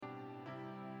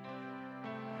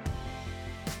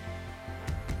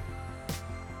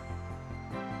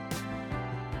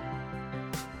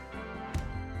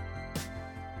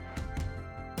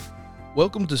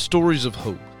Welcome to Stories of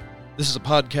Hope. This is a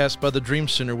podcast by the Dream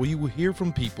Center where you will hear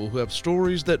from people who have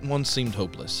stories that once seemed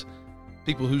hopeless.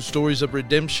 People whose stories of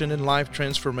redemption and life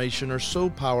transformation are so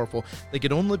powerful they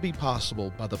could only be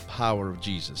possible by the power of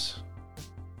Jesus.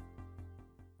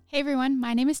 Hey everyone,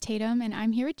 my name is Tatum and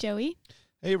I'm here with Joey.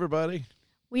 Hey everybody.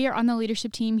 We are on the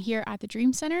leadership team here at the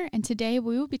Dream Center, and today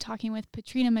we will be talking with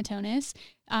Petrina Matonis.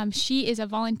 She is a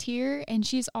volunteer, and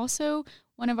she's also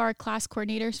one of our class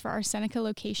coordinators for our Seneca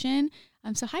location.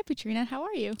 So hi, Petrina. How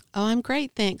are you? Oh, I'm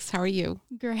great. Thanks. How are you?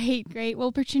 Great.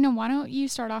 Well, Petrina, why don't you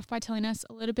start off by telling us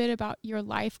a little bit about your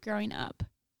life growing up?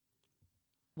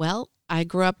 Well, I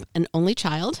grew up an only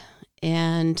child,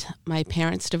 and my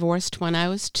parents divorced when I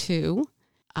was 2.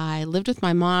 I lived with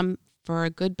my mom for a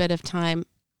good bit of time,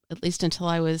 at least until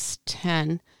I was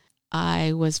 10.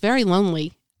 I was very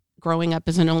lonely growing up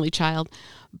as an only child,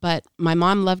 but my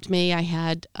mom loved me. I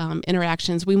had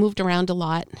interactions. We moved around a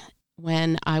lot.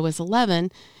 When I was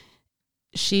 11,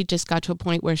 she just got to a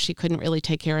point where she couldn't really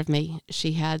take care of me.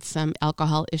 She had some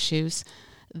alcohol issues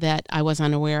that I was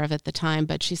unaware of at the time,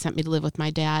 but she sent me to live with my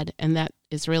dad, and that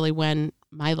is really when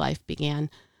my life began.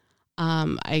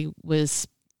 I was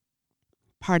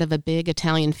part of a big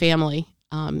Italian family.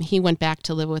 He went back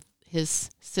to live with his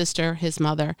sister, his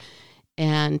mother,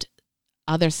 and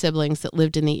other siblings that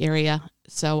lived in the area.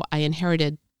 So I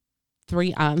inherited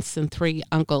 3 aunts and 3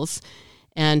 uncles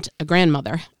and a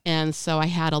grandmother. And so I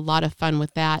had a lot of fun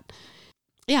with that.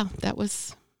 Yeah, that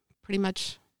was pretty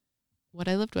much what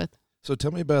I lived with. So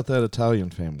tell me about that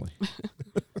Italian family.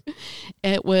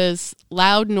 It was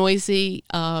loud, noisy,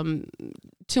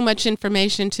 too much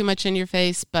information, too much in your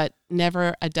face, but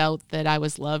never a doubt that I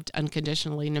was loved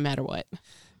unconditionally no matter what.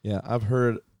 Yeah, I've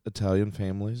heard Italian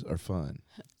families are fun.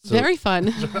 Very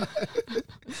fun.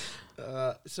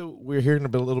 So we're hearing a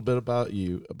little bit about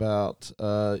you, about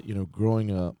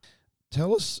growing up.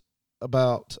 Tell us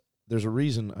about. There's a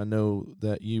reason I know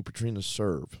that you, Petrina,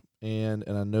 serve, and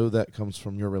I know that comes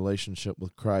from your relationship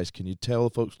with Christ. Can you tell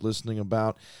the folks listening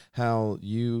about how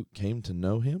you came to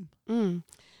know Him?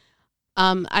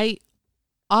 I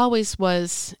always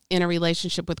was in a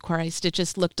relationship with Christ. It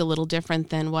just looked a little different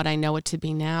than what I know it to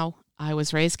be now. I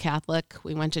was raised Catholic.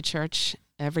 We went to church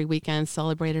every weekend,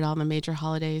 celebrated all the major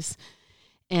holidays.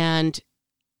 And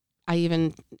I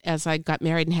even, as I got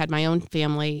married and had my own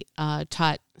family,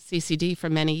 taught CCD for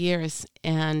many years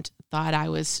and thought I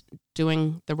was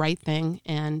doing the right thing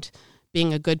and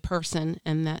being a good person,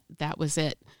 and that was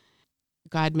it.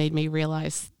 God made me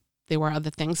realize there were other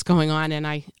things going on, and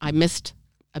I missed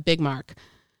a big mark.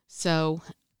 So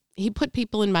He put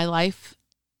people in my life.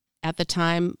 At the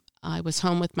time, I was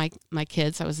home with my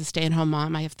kids. I was a stay-at-home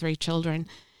mom. I have 3 children.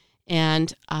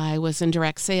 And I was in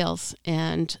direct sales.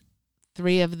 And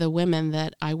 3 of the women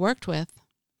that I worked with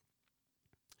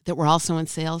that were also in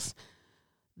sales,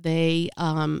 they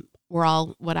were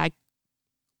all what I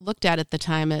looked at the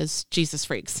time as Jesus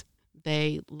freaks.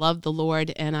 They loved the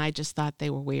Lord, and I just thought they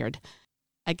were weird.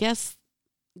 I guess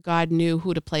God knew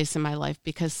who to place in my life,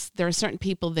 because there are certain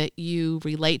people that you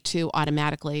relate to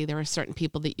automatically. There are certain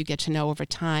people that you get to know over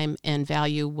time and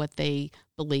value what they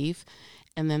believe.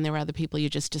 And then there are other people you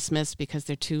just dismiss because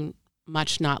they're too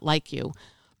much not like you.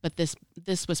 But this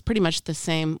was pretty much the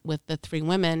same with the 3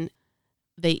 women.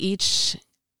 They each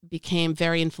became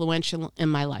very influential in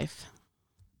my life.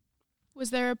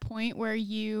 Was there a point where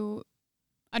you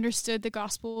understood the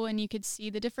gospel and you could see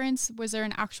the difference? Was there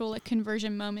an actual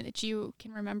conversion moment that you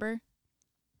can remember?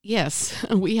 Yes,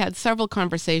 we had several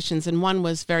conversations, and one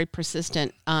was very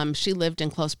persistent. She lived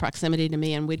in close proximity to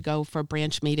me, and we'd go for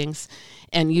branch meetings,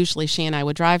 and usually she and I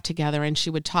would drive together, and she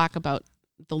would talk about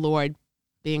the Lord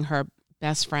being her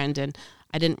best friend, and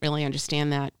I didn't really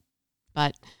understand that,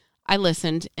 but I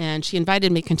listened, and she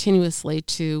invited me continuously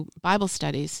to Bible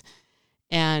studies,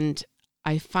 and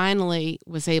I finally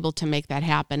was able to make that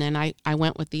happen, and I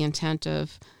went with the intent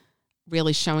of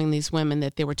really showing these women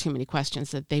that there were too many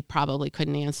questions that they probably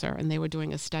couldn't answer, and they were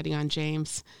doing a study on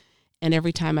James, and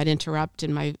every time I'd interrupt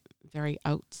in my very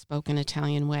outspoken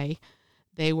Italian way,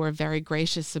 they were very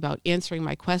gracious about answering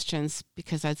my questions,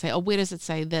 because I'd say, oh, where does it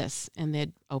say this? And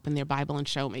they'd open their Bible and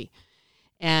show me.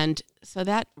 And so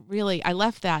that really, I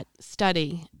left that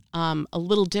study a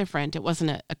little different. It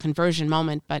wasn't a conversion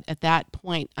moment, but at that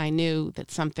point, I knew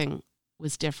that something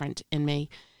was different in me.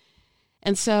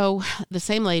 And so the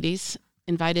same ladies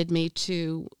invited me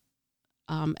to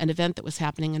an event that was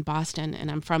happening in Boston,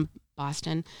 and I'm from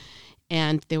Boston,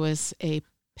 and there was a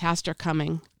pastor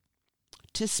coming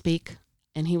to speak,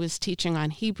 and he was teaching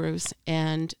on Hebrews,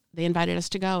 and they invited us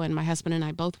to go, and my husband and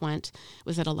I both went. It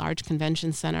was at a large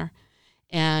convention center,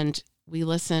 and we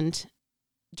listened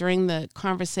during the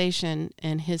conversation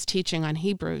and his teaching on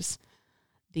Hebrews,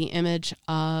 the image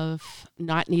of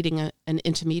not needing an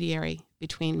intermediary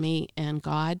between me and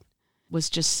God was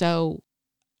just so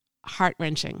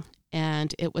heart-wrenching.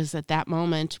 And it was at that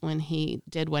moment when he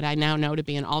did what I now know to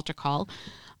be an altar call,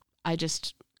 I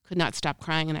just could not stop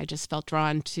crying, and I just felt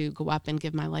drawn to go up and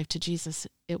give my life to Jesus.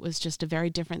 It was just a very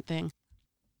different thing.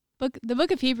 The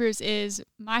book of Hebrews is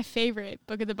my favorite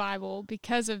book of the Bible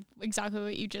because of exactly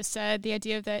what you just said, the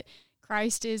idea that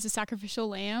Christ is a sacrificial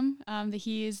lamb, that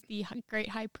he is the great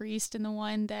high priest and the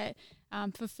one that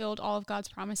fulfilled all of God's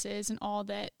promises and all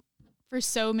that for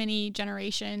so many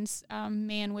generations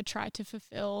man would try to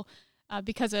fulfill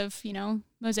because of,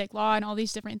 Mosaic law and all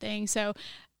these different things. So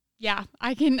yeah,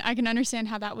 I can understand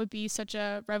how that would be such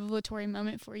a revelatory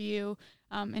moment for you,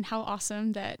 and how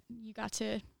awesome that you got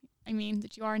to,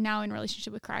 that you are now in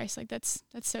relationship with Christ. Like that's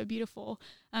so beautiful.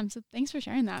 So thanks for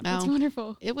sharing that. That's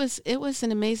wonderful. It was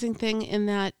an amazing thing in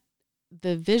that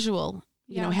the visual,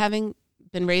 having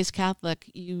been raised Catholic,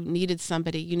 you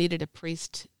needed a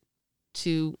priest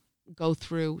to go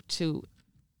through to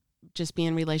just be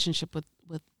in relationship with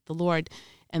the Lord,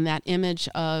 and that image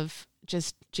of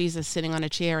just Jesus sitting on a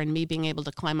chair and me being able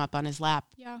to climb up on his lap.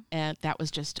 Yeah. And that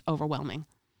was just overwhelming.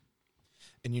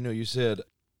 And you said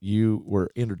you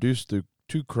were introduced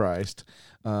to Christ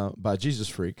by Jesus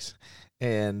Freaks,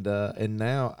 and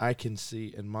now I can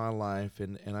see in my life,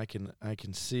 and I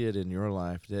can see it in your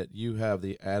life, that you have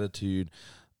the attitude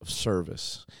of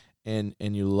service, and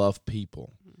you love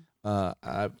people.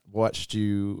 I've watched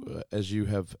you as you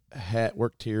have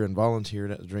worked here and volunteered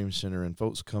at the Dream Center, and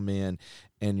folks come in,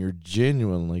 and you're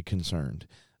genuinely concerned.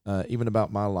 Even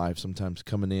about my life, sometimes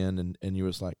coming in and you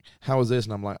was like, how is this?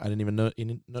 And I'm like, I didn't even know,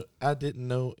 I didn't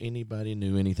know anybody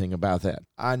knew anything about that.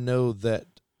 I know that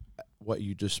what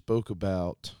you just spoke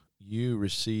about, you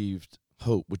received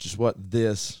hope, which is what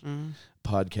this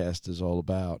podcast is all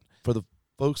about. For the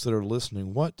folks that are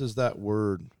listening, what does that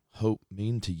word hope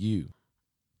mean to you?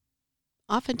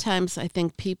 Oftentimes, I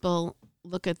think people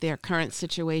look at their current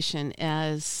situation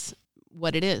as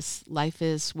what it is. Life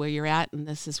is where you're at, and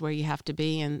this is where you have to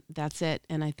be, and that's it.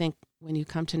 And I think when you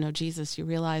come to know Jesus, you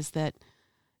realize that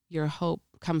your hope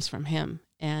comes from him,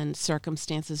 and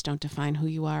circumstances don't define who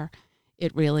you are.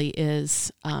 It really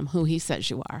is who he says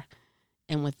you are.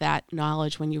 And with that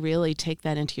knowledge, when you really take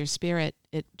that into your spirit,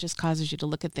 it just causes you to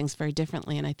look at things very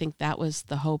differently. And I think that was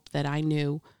the hope that I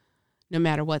knew, no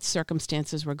matter what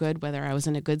circumstances were good, whether I was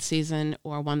in a good season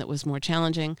or one that was more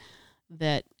challenging,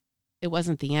 that it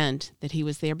wasn't the end, that he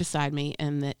was there beside me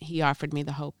and that he offered me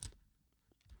the hope.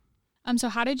 So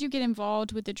how did you get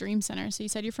involved with the Dream Center? So you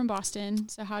said you're from Boston.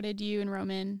 So how did you and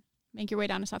Roman make your way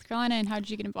down to South Carolina, and how did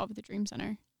you get involved with the Dream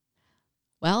Center?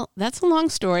 Well, that's a long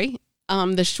story.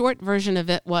 The short version of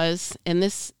it was, and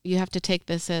this, you have to take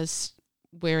this as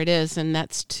where it is, and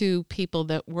that's two people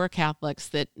that were Catholics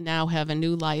that now have a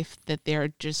new life that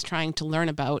they're just trying to learn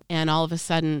about. And all of a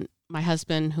sudden, my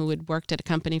husband, who had worked at a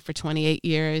company for 28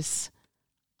 years,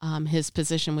 his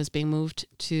position was being moved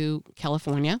to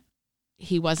California.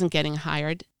 He wasn't getting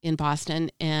hired in Boston,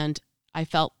 and I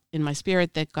felt in my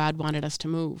spirit that God wanted us to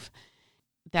move.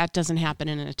 That doesn't happen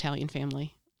in an Italian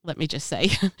family. Let me just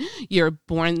say, you're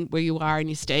born where you are and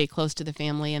you stay close to the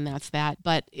family, and that's that.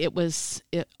 But it was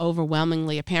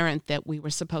overwhelmingly apparent that we were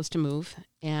supposed to move,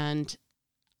 and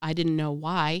I didn't know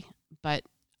why, but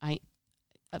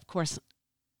of course,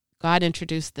 God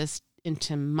introduced this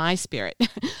into my spirit.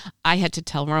 I had to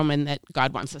tell Roman that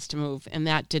God wants us to move, and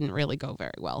that didn't really go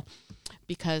very well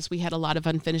because we had a lot of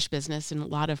unfinished business and a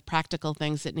lot of practical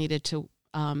things that needed to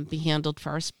be handled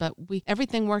first, but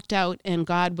everything worked out, and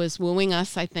God was wooing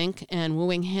us, I think, and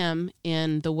wooing him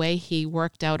in the way he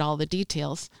worked out all the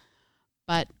details.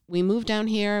 But we moved down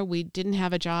here. We didn't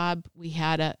have a job. We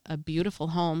had a beautiful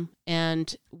home,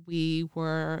 and we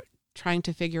were trying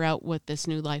to figure out what this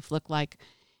new life looked like.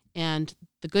 And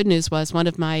the good news was one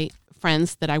of my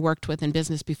friends that I worked with in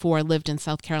business before lived in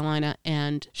South Carolina,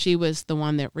 and she was the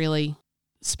one that really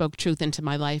spoke truth into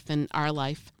my life and our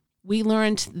life. We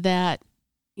learned that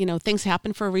things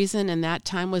happen for a reason, and that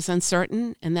time was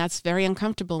uncertain, and that's very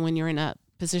uncomfortable when you're in a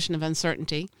position of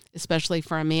uncertainty, especially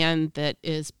for a man that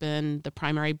has been the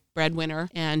primary breadwinner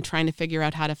and trying to figure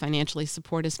out how to financially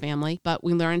support his family. But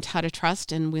we learned how to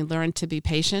trust, and we learned to be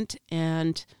patient.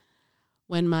 And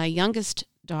when my youngest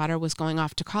daughter was going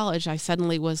off to college, I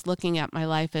suddenly was looking at my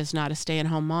life as not a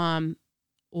stay-at-home mom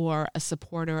or a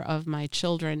supporter of my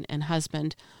children and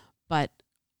husband, but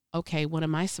okay, what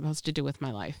am I supposed to do with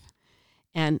my life?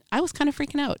 And I was kind of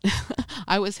freaking out.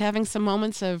 I was having some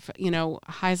moments of,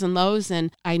 highs and lows,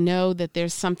 and I know that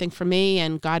there's something for me,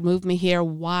 and God moved me here.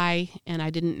 Why? And I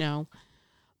didn't know.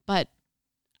 But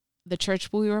the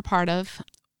church we were a part of,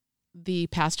 the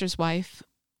pastor's wife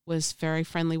was very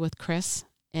friendly with Chris,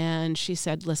 and she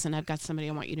said, listen, I've got somebody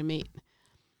I want you to meet.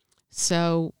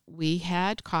 So we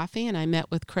had coffee, and I met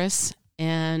with Chris,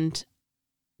 and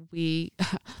we,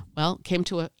 came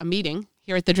to a meeting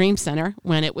here at the Dream Center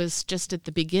when it was just at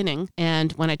the beginning.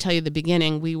 And when I tell you the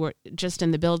beginning, we were just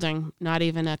in the building, not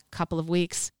even a couple of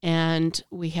weeks. And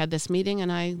we had this meeting,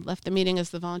 and I left the meeting as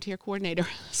the volunteer coordinator.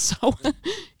 So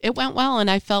it went well, and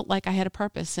I felt like I had a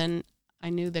purpose, and I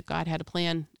knew that God had a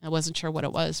plan. I wasn't sure what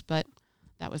it was, but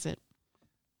that was it.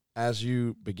 As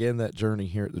you began that journey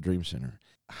here at the Dream Center,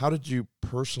 how did you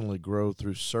personally grow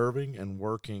through serving and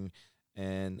working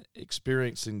and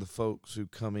experiencing the folks who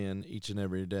come in each and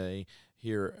every day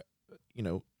here,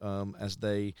 as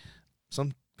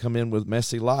some come in with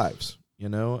messy lives,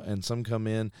 and some come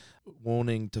in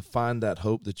wanting to find that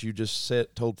hope that you just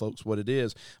told folks what it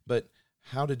is. But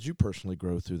how did you personally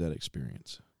grow through that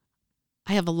experience?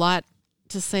 I have a lot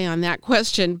to say on that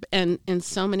question, and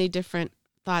so many different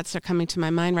thoughts are coming to my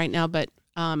mind right now, but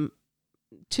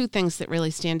two things that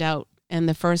really stand out. And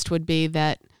the first would be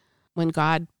that when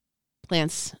God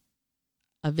plants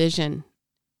a vision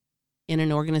in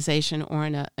an organization or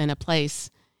in a place,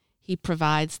 he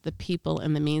provides the people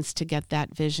and the means to get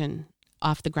that vision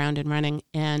off the ground and running.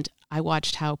 And I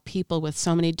watched how people with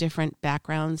so many different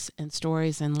backgrounds and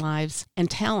stories and lives and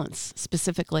talents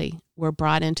specifically were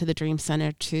brought into the Dream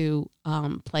Center to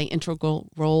play integral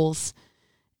roles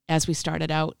as we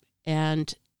started out,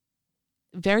 and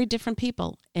very different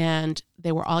people. And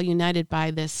they were all united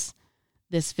by this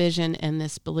vision and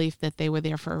this belief that they were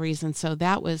there for a reason. So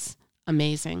that was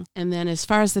amazing. And then as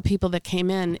far as the people that came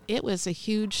in, it was a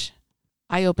huge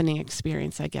eye-opening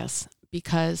experience, I guess,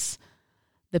 because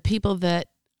the people that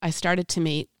I started to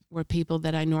meet were people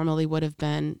that I normally would have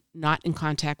been not in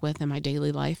contact with in my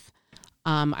daily life.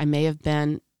 I may have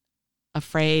been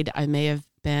afraid. I may have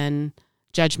been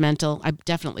judgmental. I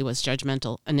definitely was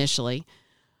judgmental initially.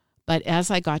 But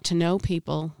as I got to know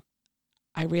people,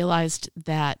 I realized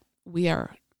that we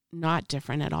are not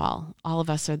different at all. All of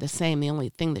us are the same. The only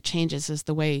thing that changes is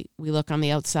the way we look on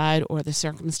the outside, or the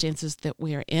circumstances that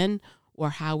we are in, or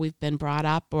how we've been brought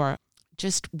up, or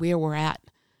just where we're at.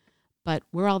 But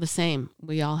we're all the same.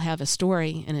 We all have a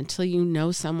story, and until you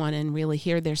know someone and really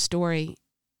hear their story,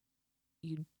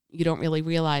 you don't really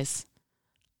realize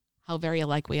how very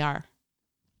alike we are.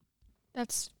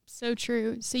 That's so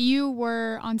true. So you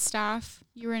were on staff,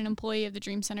 you were an employee of the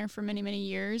Dream Center for many, many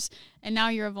years, and now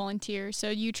you're a volunteer. So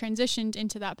you transitioned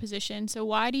into that position. So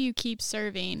why do you keep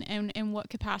serving, and in what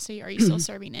capacity are you still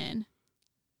serving in?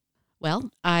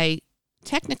 Well, I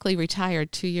technically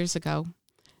retired 2 years ago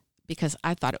because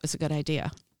I thought it was a good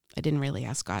idea. I didn't really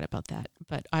ask God about that,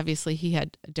 but obviously he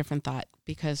had a different thought,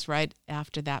 because right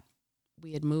after that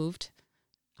we had moved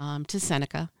to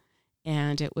Seneca,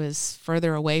 and it was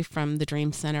further away from the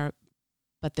Dream Center,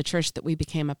 but the church that we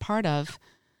became a part of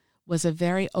was a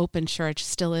very open church,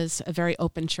 still is a very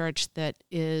open church that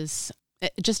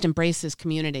just embraces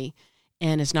community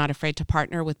and is not afraid to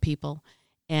partner with people.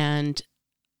 And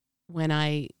when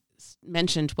I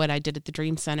mentioned what I did at the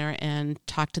Dream Center and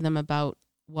talked to them about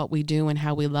what we do and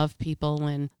how we love people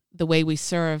and the way we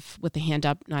serve with a hand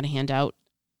up, not a hand out,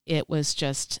 it was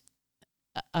just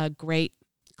a great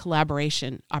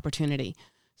collaboration opportunity.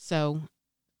 So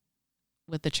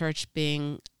with the church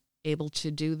being able to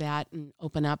do that and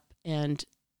open up and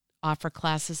offer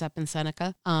classes up in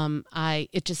Seneca,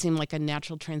 it just seemed like a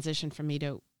natural transition for me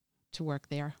to work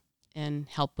there and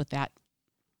help with that.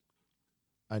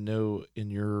 I know in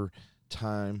your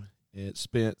time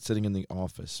spent sitting in the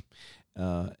office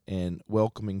and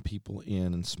welcoming people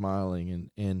in and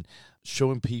smiling and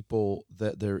showing people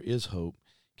that there is hope.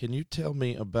 Can you tell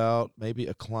me about maybe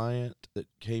a client that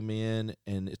came in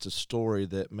and it's a story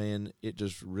that, man, it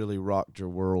just really rocked your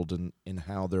world and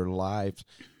how their lives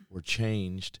were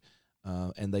changed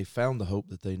and they found the hope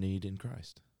that they need in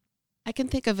Christ? I can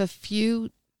think of a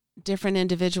few different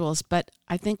individuals, but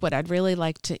I think what I'd really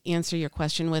like to answer your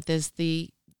question with is the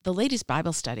ladies'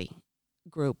 Bible study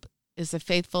group is a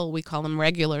faithful, we call them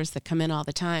regulars, that come in all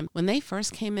the time. When they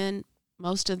first came in,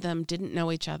 most of them didn't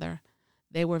know each other.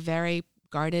 They were very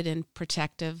guarded and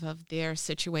protective of their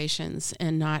situations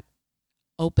and not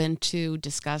open to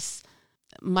discuss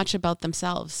much about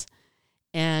themselves.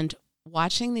 And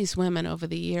watching these women over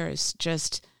the years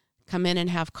just come in and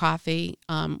have coffee,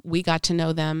 we got to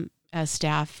know them as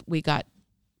staff. We got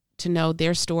to know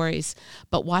their stories,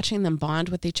 but watching them bond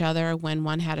with each other when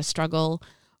one had a struggle,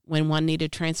 when one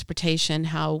needed transportation,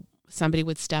 how somebody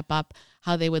would step up,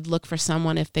 how they would look for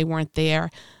someone if they weren't there.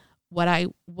 What I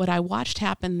watched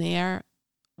happen there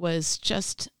was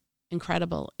just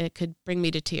incredible. It could bring me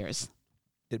to tears.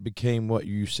 It became what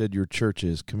you said your church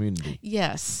is, community.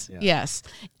 Yes, Yeah. yes.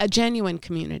 A genuine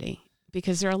community,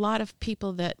 because there are a lot of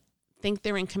people that think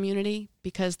they're in community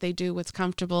because they do what's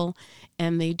comfortable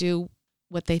and they do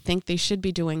what they think they should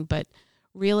be doing. But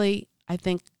really, I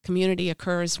think community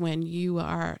occurs when you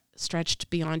are stretched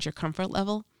beyond your comfort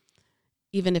level,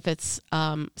 even if it's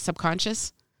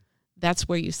subconscious. That's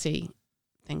where you see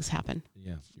things happen.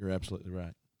 Yeah, you're absolutely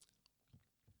right.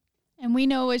 And we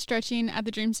know what stretching at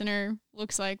the Dream Center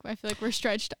looks like. I feel like we're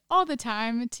stretched all the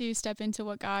time to step into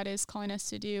what God is calling us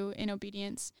to do in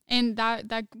obedience. And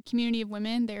that community of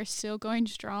women, they're still going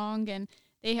strong, and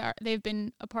they've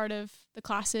been a part of the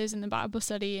classes and the Bible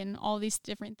study and all these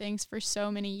different things for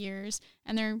so many years,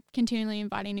 and they're continually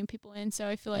inviting new people in. So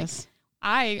I feel like Yes.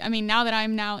 I mean, now that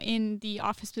I'm now in the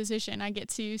office position, I get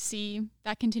to see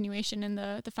that continuation and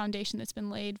the foundation that's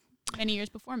been laid many years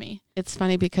before me. It's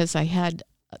funny because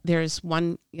there's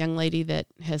one young lady that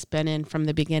has been in from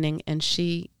the beginning, and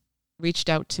she reached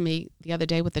out to me the other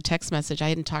day with a text message. I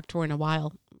hadn't talked to her in a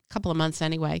while, a couple of months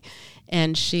anyway.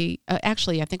 And she,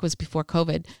 actually, I think it was before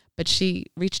COVID, but she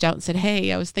reached out and said,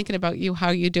 "Hey, I was thinking about you. How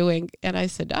are you doing?" And I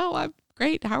said, "Oh, I'm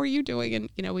great. How are you doing?"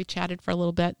 And, we chatted for a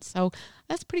little bit. So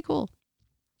that's pretty cool.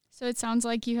 So it sounds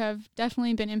like you have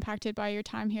definitely been impacted by your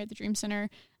time here at the Dream Center.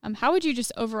 How would you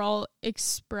just overall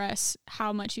express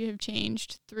how much you have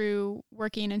changed through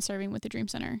working and serving with the Dream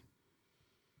Center?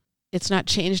 It's not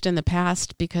changed in the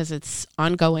past because it's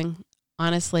ongoing.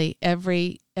 Honestly,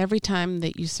 every time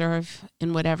that you serve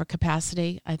in whatever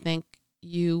capacity, I think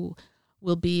you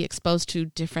will be exposed to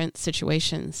different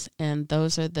situations, and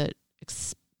those are the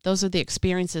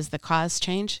experiences that cause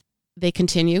change. They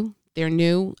continue. They're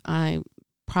new. I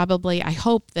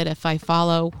hope that if I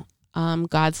follow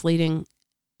God's leading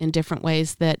in different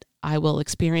ways, that I will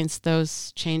experience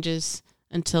those changes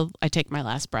until I take my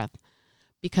last breath.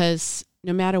 Because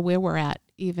no matter where we're at,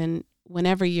 even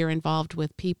whenever you're involved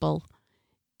with people,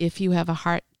 if you have a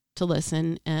heart to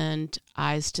listen and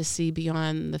eyes to see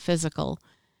beyond the physical,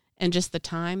 and just the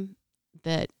time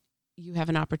that you have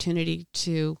an opportunity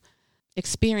to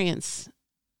experience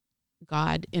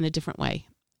God in a different way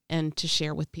and to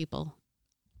share with people.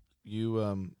 You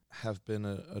have been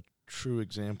a true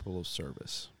example of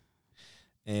service,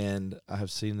 and I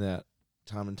have seen that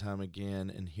time and time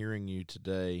again. And hearing you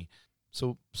today,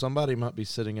 so somebody might be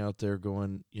sitting out there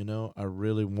going, I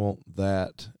really want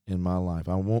that in my life.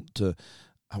 I want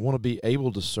to be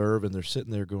able to serve, and they're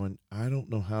sitting there going, I don't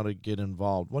know how to get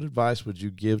involved. What advice would you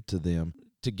give to them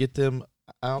to get them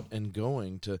out and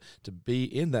going to be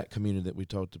in that community that we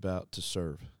talked about to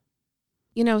serve?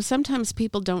 Sometimes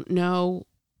people don't know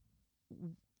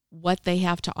what they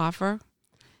have to offer.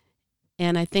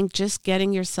 And I think just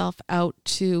getting yourself out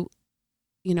to,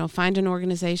 find an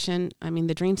organization. I mean,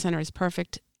 the Dream Center is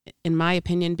perfect, in my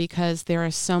opinion, because there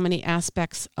are so many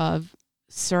aspects of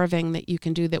serving that you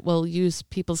can do that will use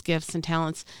people's gifts and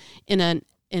talents in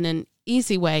an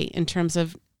easy way in terms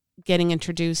of getting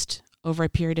introduced over a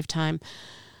period of time.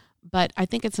 But I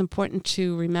think it's important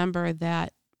to remember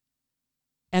that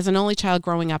as an only child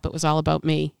growing up, it was all about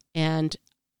me. And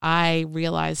I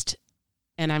realized,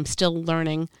 and I'm still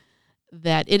learning,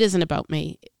 that it isn't about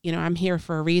me. I'm here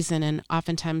for a reason. And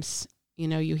oftentimes,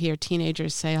 you hear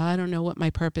teenagers say, I don't know what my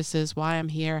purpose is, why I'm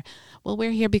here. Well, we're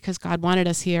here because God wanted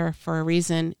us here for a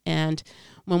reason. And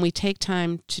when we take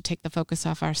time to take the focus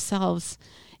off ourselves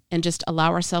and just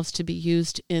allow ourselves to be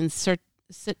used in certain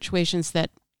situations that,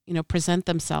 present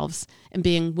themselves, and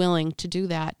being willing to do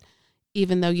that,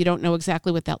 even though you don't know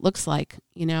exactly what that looks like,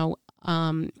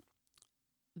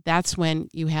 that's when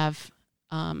you have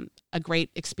a great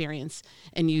experience,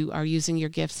 and you are using your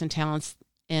gifts and talents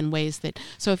in ways that.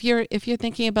 So if you're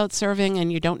thinking about serving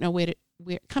and you don't know where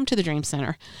come to the Dream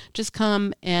Center. Just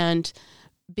come and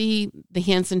be the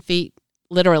hands and feet,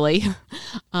 literally,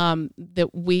 that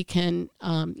we can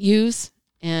use,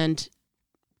 and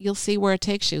you'll see where it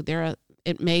takes you.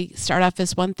 It may start off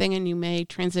as one thing, and you may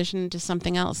transition into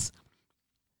something else.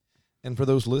 And for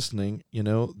those listening,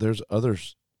 there's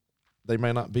others. They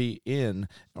may not be in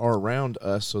or around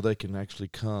us, so they can actually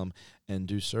come and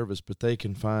do service, but they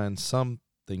can find something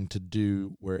to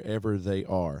do wherever they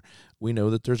are. We know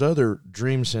that there's other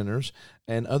Dream Centers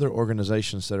and other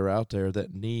organizations that are out there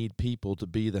that need people to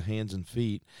be the hands and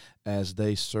feet as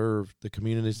they serve the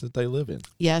communities that they live in.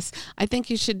 Yes, I think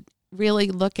you should really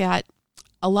look at,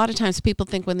 a lot of times people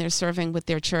think when they're serving with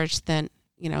their church, then,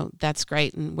 that's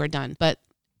great and we're done. But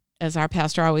as our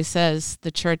pastor always says,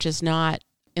 the church is not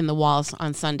in the walls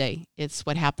on Sunday. It's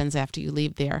what happens after you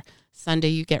leave there. Sunday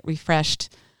you get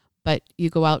refreshed, but you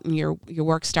go out and your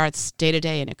work starts day to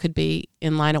day, and it could be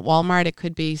in line at Walmart, it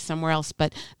could be somewhere else.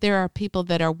 But there are people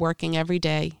that are working every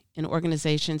day in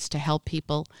organizations to help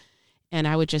people. And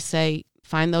I would just say,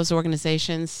 find those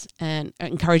organizations and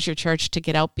encourage your church to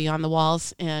get out beyond the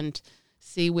walls and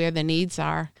see where the needs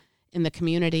are in the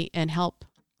community and help.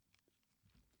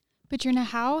 Petrina,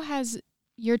 how has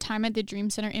your time at the Dream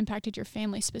Center impacted your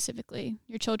family specifically,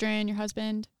 your children, your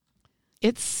husband?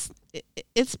 It's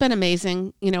been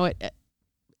amazing. You know,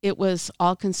 it was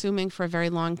all consuming for a very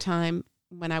long time.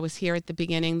 When I was here at the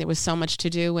beginning, there was so much to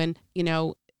do. And, you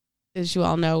know, as you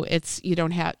all know,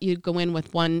 you go in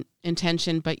with one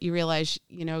intention, but you realize,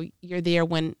 you know, you're there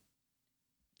when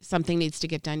something needs to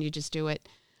get done, you just do it.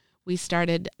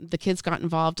 The kids got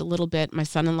involved a little bit, my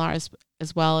son-in-law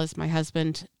as well as my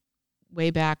husband, way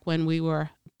back when we were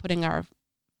putting our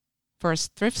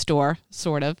first thrift store,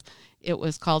 sort of. It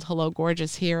was called Hello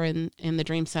Gorgeous here in the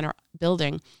Dream Center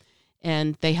building.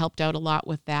 And they helped out a lot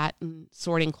with that and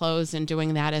sorting clothes and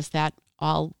doing that as that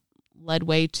all led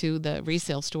way to the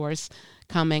resale stores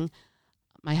coming.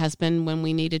 My husband, when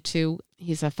we needed to,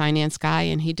 he's a finance guy,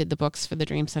 and he did the books for the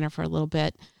Dream Center for a little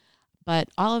bit. But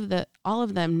all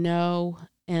of them know,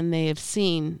 and they have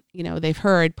seen, you know, they've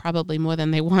heard probably more than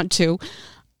they want to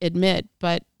admit,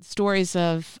 but stories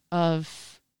of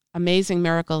amazing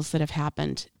miracles that have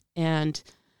happened. And,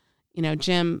 you know,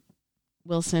 Jim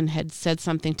Wilson had said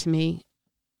something to me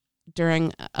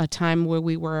during a time where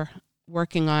we were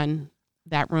working on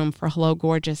that room for Hello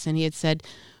Gorgeous, and he had said,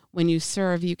 when you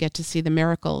serve, you get to see the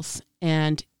miracles.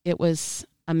 And it was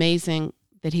amazing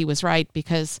that he was right,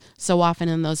 because so often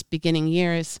in those beginning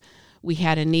years, we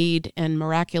had a need, and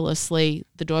miraculously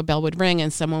the doorbell would ring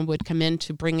and someone would come in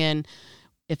to bring in,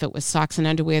 if it was socks and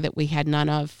underwear that we had none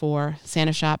of for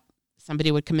Santa Shop,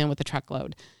 somebody would come in with a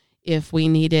truckload. If we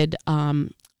needed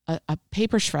a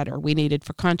paper shredder we needed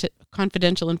for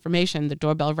confidential information, the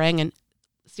doorbell rang, and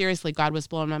seriously, God was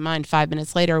blowing my mind. 5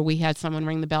 minutes later, we had someone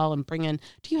ring the bell and bring in,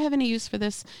 do you have any use for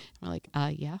this? And we're like,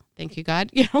 yeah, thank you, God.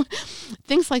 You know,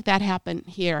 things like that happen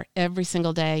here every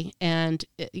single day. And,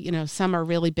 you know, some are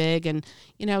really big, and,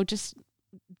 you know, just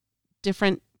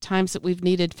different times that we've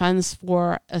needed funds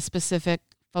for a specific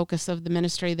focus of the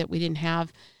ministry that we didn't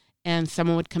have. And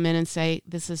someone would come in and say,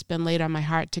 this has been laid on my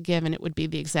heart to give, and it would be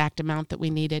the exact amount that we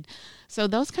needed. So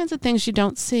those kinds of things you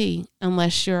don't see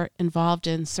unless you're involved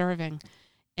in serving.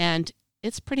 And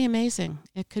it's pretty amazing.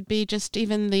 It could be just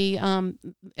even the,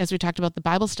 as we talked about the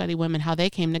Bible study women, how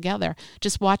they came together,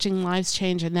 just watching lives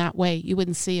change in that way you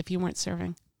wouldn't see if you weren't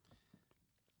serving.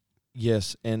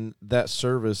 Yes, and that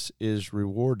service is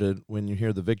rewarded when you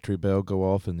hear the victory bell go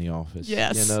off in the office.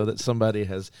 Yes. You know, that somebody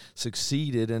has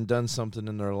succeeded and done something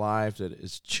in their life that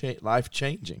is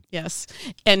life-changing. Yes.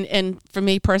 And for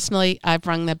me personally, I've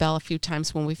rung the bell a few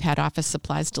times when we've had office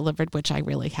supplies delivered, which I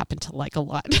really happen to like a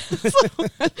lot.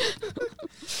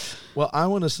 Well, I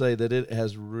want to say that it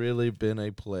has really been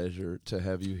a pleasure to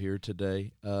have you here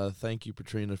today. Thank you,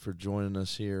 Petrina, for joining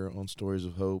us here on Stories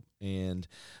of Hope. And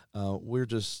we're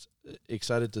just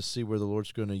excited to see where the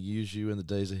Lord's going to use you in the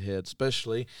days ahead,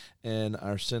 especially in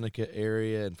our Seneca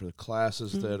area and for the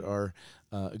classes that are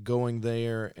going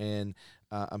there. And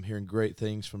I'm hearing great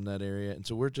things from that area. And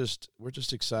so we're just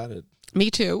excited. Me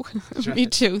too. Me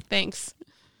too. Thanks.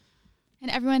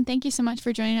 And everyone, thank you so much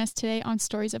for joining us today on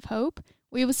Stories of Hope.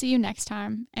 We will see you next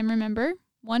time. And remember,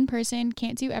 one person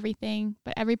can't do everything,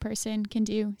 but every person can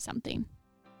do something.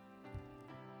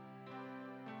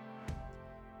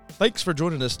 Thanks for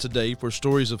joining us today for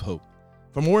Stories of Hope.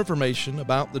 For more information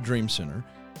about the Dream Center,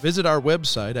 visit our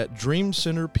website at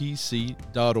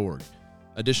dreamcenterpc.org.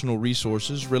 Additional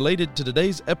resources related to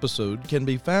today's episode can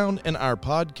be found in our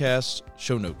podcast's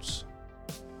show notes.